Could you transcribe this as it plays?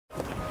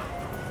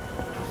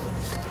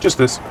Just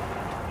this.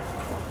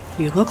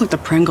 You look like the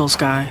Pringles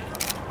guy.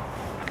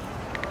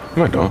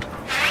 No, I don't.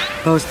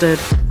 Posted.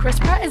 Chris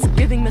Pratt is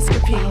giving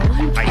Mr. P.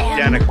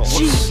 Identical.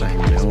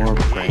 More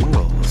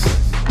Pringles.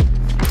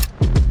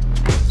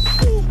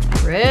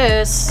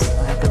 Kris,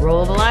 I have the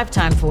role of a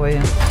lifetime for you.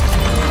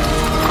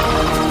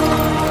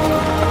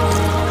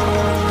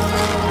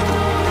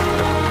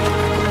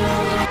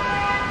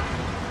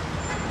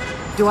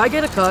 Do I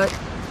get a cut?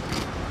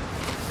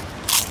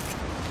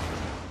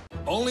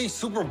 Only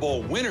Super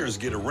Bowl winners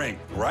get a ring,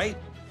 right?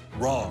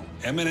 Wrong.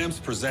 M&M's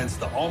presents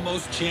the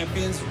Almost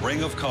Champions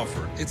Ring of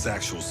Comfort. It's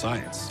actual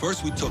science.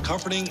 First, we took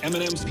comforting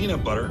M&M's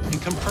peanut butter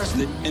and compressed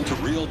it into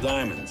real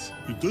diamonds.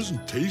 It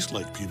doesn't taste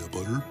like peanut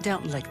butter.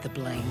 Don't lick the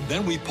blame.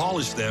 Then we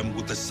polished them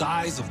with the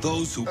size of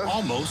those who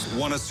almost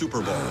won a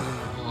Super Bowl.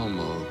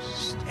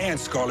 Almost. And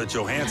Scarlett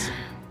Johansson.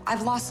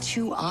 I've lost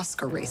 2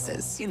 Oscar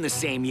races. In the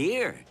same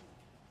year.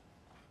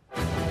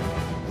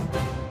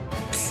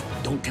 Psst,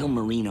 don't tell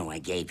Marino I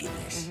gave you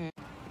this.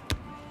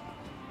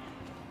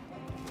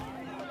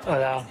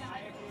 Hola.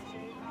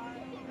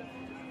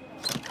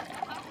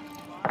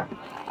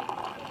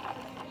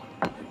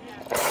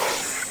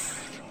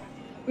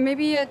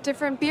 Maybe a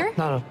different beer?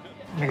 No,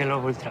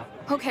 Michelob Ultra.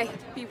 Okay,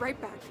 be right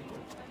back.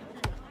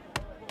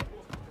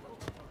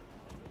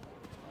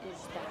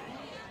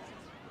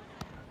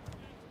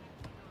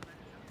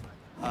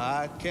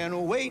 I can't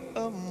wait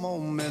a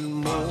moment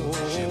more.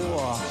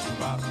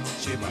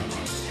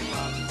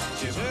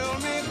 Tell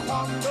me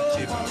quando.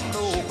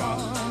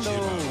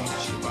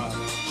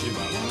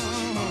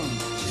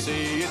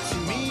 Say it's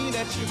me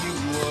that you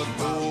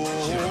adore.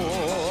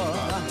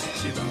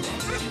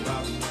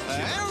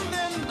 And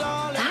then,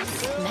 darling,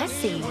 That's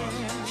messy.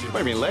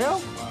 What do you mean,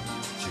 Leo?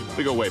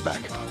 We go way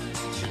back.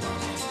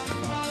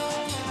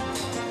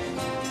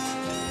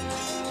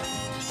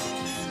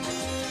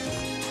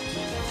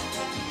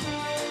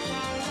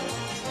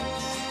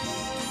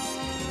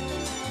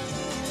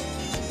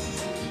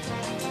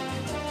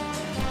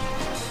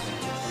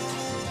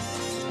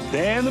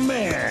 Dan the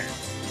man.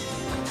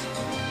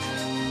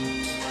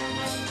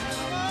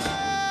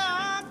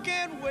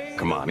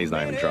 Come on, he's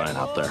not even trying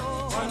out there.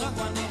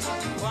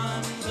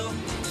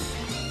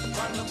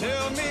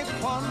 Tell me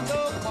quando.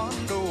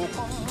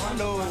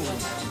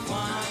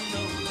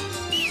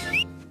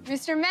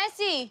 Mr.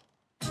 Messi!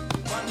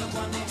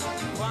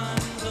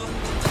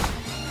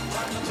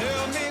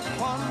 Tell me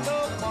quando.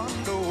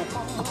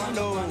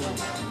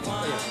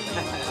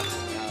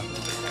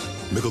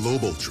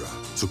 Michelob Ultra,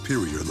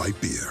 superior light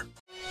beer.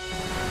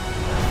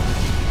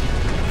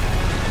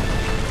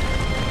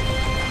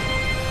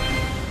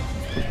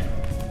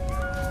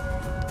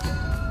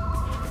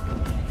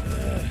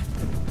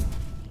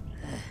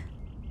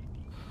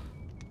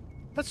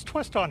 Let's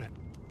twist on it.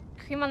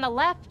 Cream on the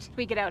left,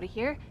 we get out of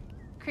here.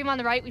 Cream on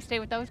the right, we stay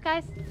with those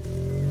guys.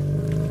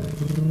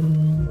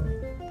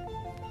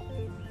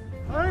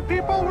 All right,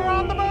 people, we're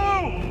on the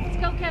move! Let's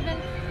go, Kevin.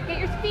 Get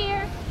your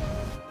spear.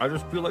 I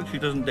just feel like she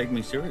doesn't take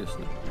me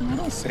seriously.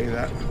 Don't say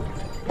that.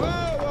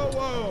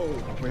 Whoa.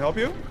 Can we help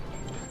you?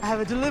 I have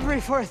a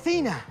delivery for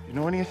Athena. You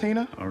know any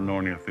Athena? I don't know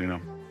any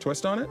Athena.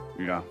 Twist on it?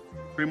 Yeah.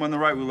 Cream on the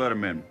right, we let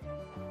him in.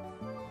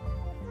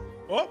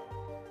 Oh!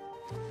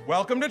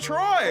 Welcome to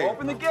Troy!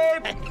 Open the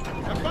gate!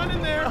 Have fun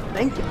in there!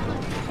 Thank you.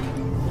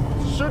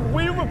 Should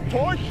we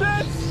report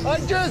this? I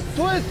just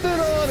twisted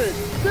on it.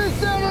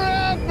 This never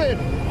happened.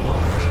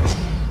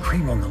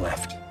 Cream on the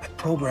left. I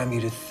program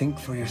you to think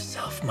for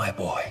yourself, my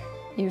boy.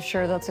 You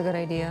sure that's a good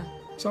idea?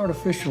 It's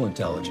artificial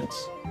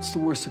intelligence. It's the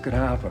worst that could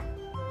happen.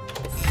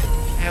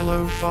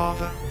 Hello,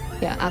 Father.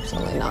 Yeah,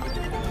 absolutely not.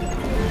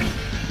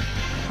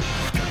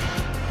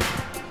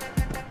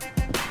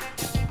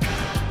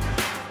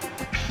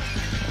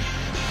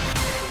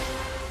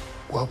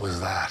 What was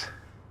that?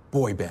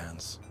 Boy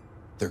bands.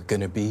 They're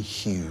gonna be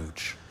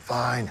huge.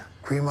 Fine.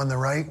 Cream on the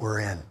right, we're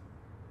in.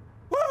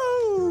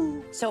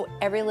 Woo! So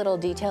every little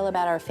detail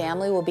about our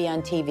family will be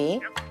on TV?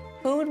 Yep.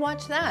 Who would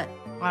watch that?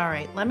 All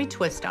right, let me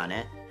twist on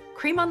it.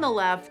 Cream on the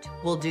left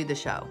will do the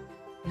show.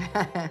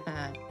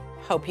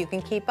 Hope you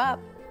can keep up.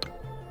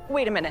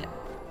 Wait a minute.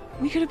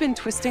 We could have been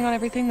twisting on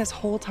everything this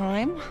whole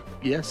time?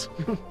 Yes.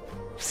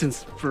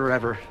 Since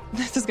forever.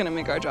 This is gonna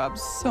make our job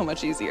so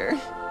much easier.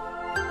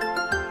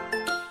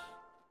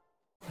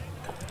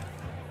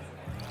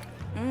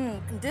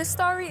 This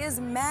story is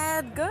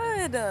mad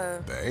good.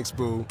 Thanks,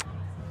 boo.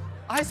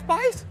 Ice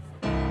Spice?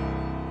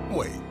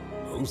 Wait,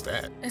 who's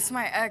that? It's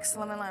my ex,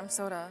 lemon lime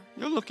soda.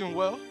 You're looking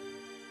well.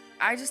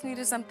 I just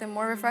needed something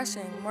more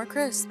refreshing, more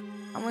crisp.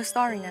 I'm with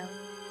Starry now.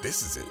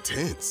 This is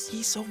intense.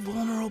 He's so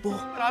vulnerable.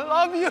 But I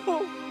love you.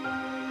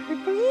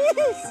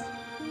 Please.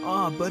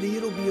 Aw, buddy,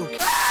 it'll be okay.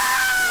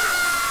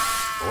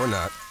 Or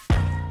not.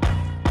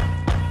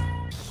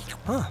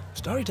 Huh,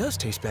 Starry does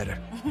taste better.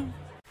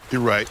 You're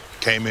right.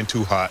 Came in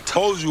too hot.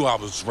 Told you I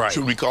was right.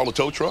 Should we call a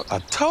tow truck? A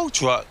tow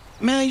truck?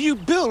 Man, you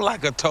built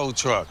like a tow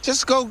truck.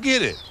 Just go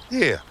get it.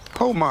 Yeah,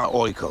 hold my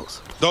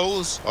OIKOS.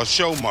 Those are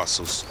show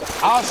muscles.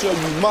 I'll show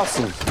you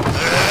muscles.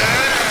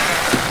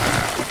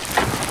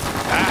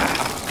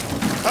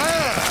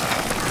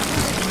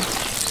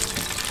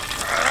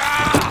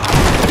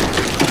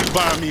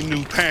 me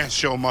new pants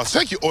show muscle.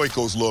 Take your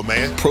OIKOS, little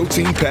man.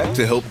 Protein packed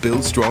to help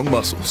build strong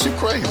muscles. You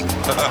crazy.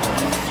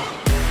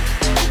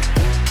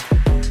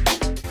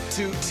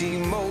 To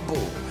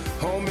T-Mobile,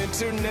 home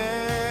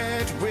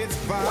internet with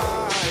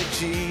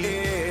 5G.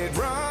 It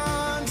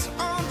runs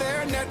on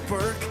their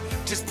network.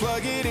 Just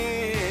plug it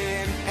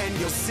in and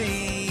you'll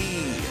see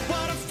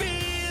what a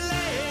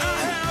feeling. I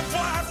have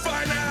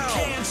Wi-Fi now.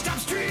 Can't stop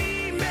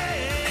streaming.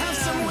 Have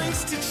some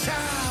wings to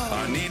chow.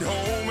 I need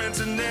home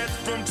internet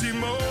from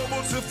T-Mobile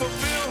to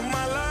fulfill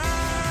my life.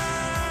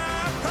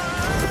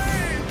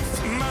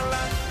 My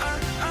life.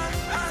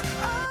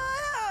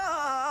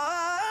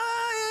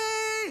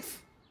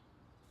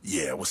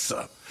 Yeah, what's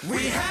up?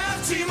 We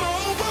have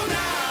T-Mobile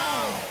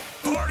now.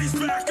 Party's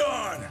back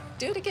on.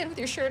 Do it again with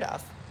your shirt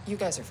off. You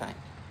guys are fine.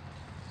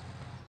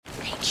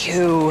 Thank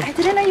you. I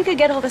didn't know you could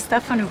get all this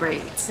stuff on Uber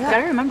Eats. Yeah.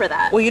 Gotta remember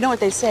that. Well, you know what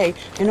they say.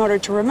 In order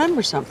to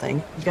remember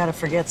something, you gotta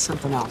forget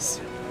something else.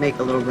 Make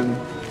a little room.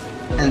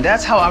 And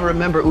that's how I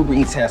remember Uber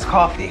Eats has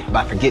coffee,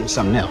 by forgetting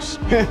something else.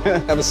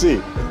 Have a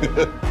seat.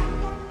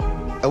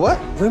 A what?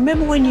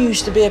 Remember when you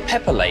used to be a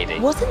pepper lady?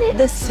 Wasn't it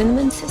the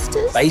Cinnamon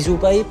Sisters? Basil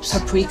babes?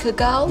 Paprika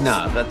Girls?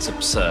 No, that's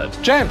absurd.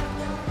 Jen!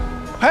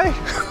 Hey!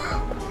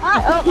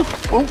 Hi,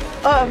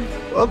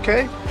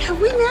 Okay. Have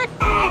we met?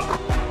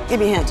 Give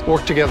me a hand.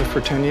 Worked together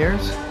for 10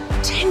 years?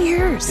 10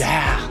 years?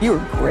 Yeah. You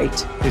were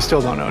great. You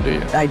still don't know, do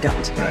you? I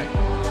don't. Right.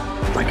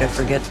 Like I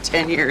forget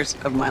 10 years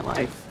of my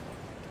life.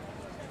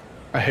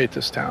 I hate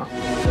this town.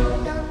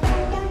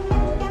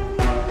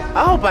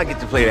 I hope I get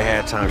to play the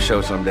halftime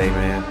show someday,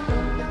 man.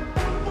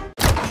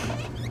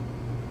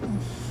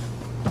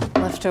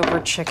 Leftover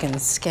chicken,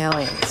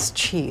 scallions,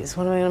 cheese.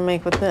 What am I gonna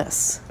make with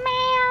this?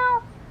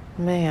 Meow.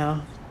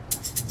 Mayo.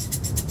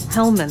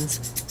 Hellman's.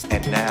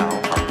 And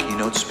now, our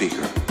keynote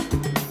speaker.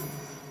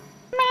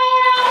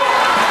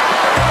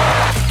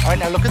 All right,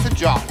 now look at the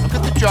jar. Look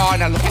at the jar.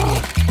 Now look at me.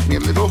 Give me a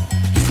little.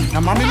 Now,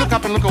 mommy, look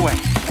up and look away.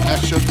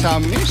 That's your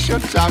tummy. It's your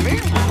tummy.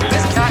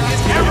 This cat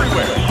is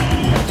everywhere.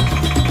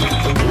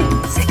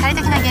 世界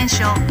的な現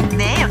象、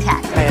Mayo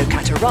Cat. Mayo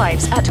Cat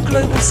arrives at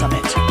Global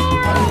Summit.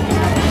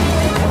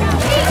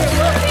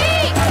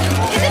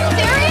 Is it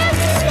serious?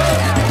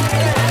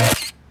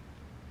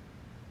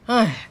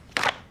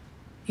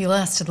 You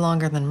lasted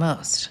longer than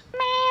most.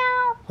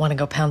 Meow. Want to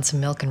go pound some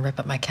milk and rip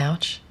up my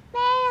couch?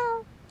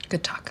 Meow.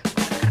 Good talk.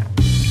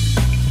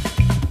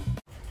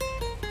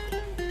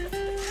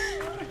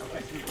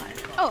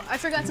 Oh, I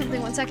forgot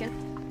something. 1 second.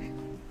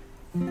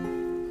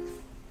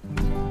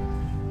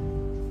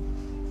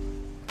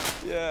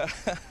 Yeah,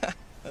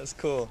 that's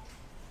cool.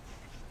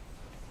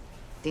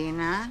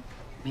 Tina,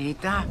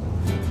 Mita.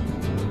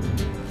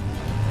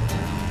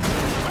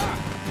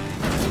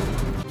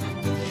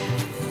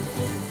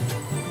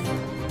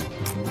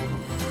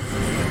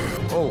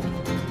 Oh,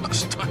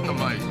 that's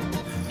dynamite.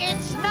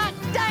 It's not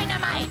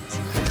dynamite.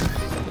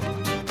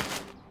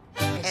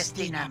 Es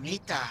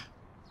dinamita.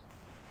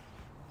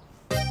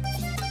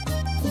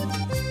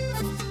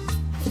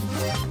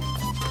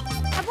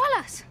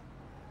 Abuelas.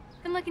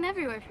 Been looking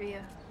everywhere for you.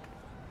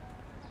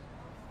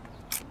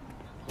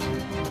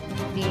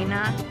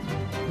 Tina,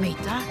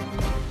 Mita,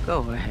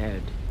 go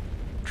ahead.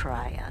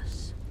 Try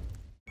us.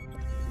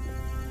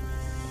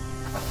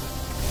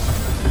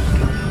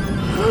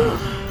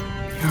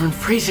 You're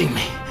unfreezing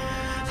me.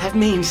 That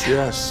means...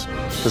 Yes.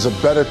 There's a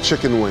better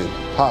chicken wing.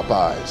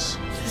 Popeyes.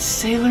 The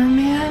Sailor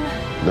Man?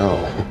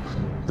 No.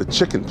 The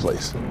chicken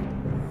place.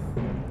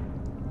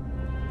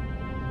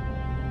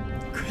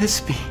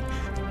 Crispy.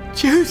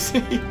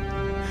 Juicy.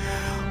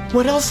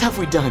 What else have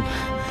we done?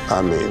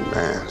 I mean,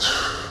 man,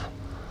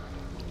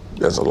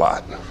 there's a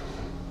lot.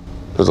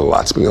 There's a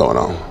lot's been going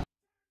on.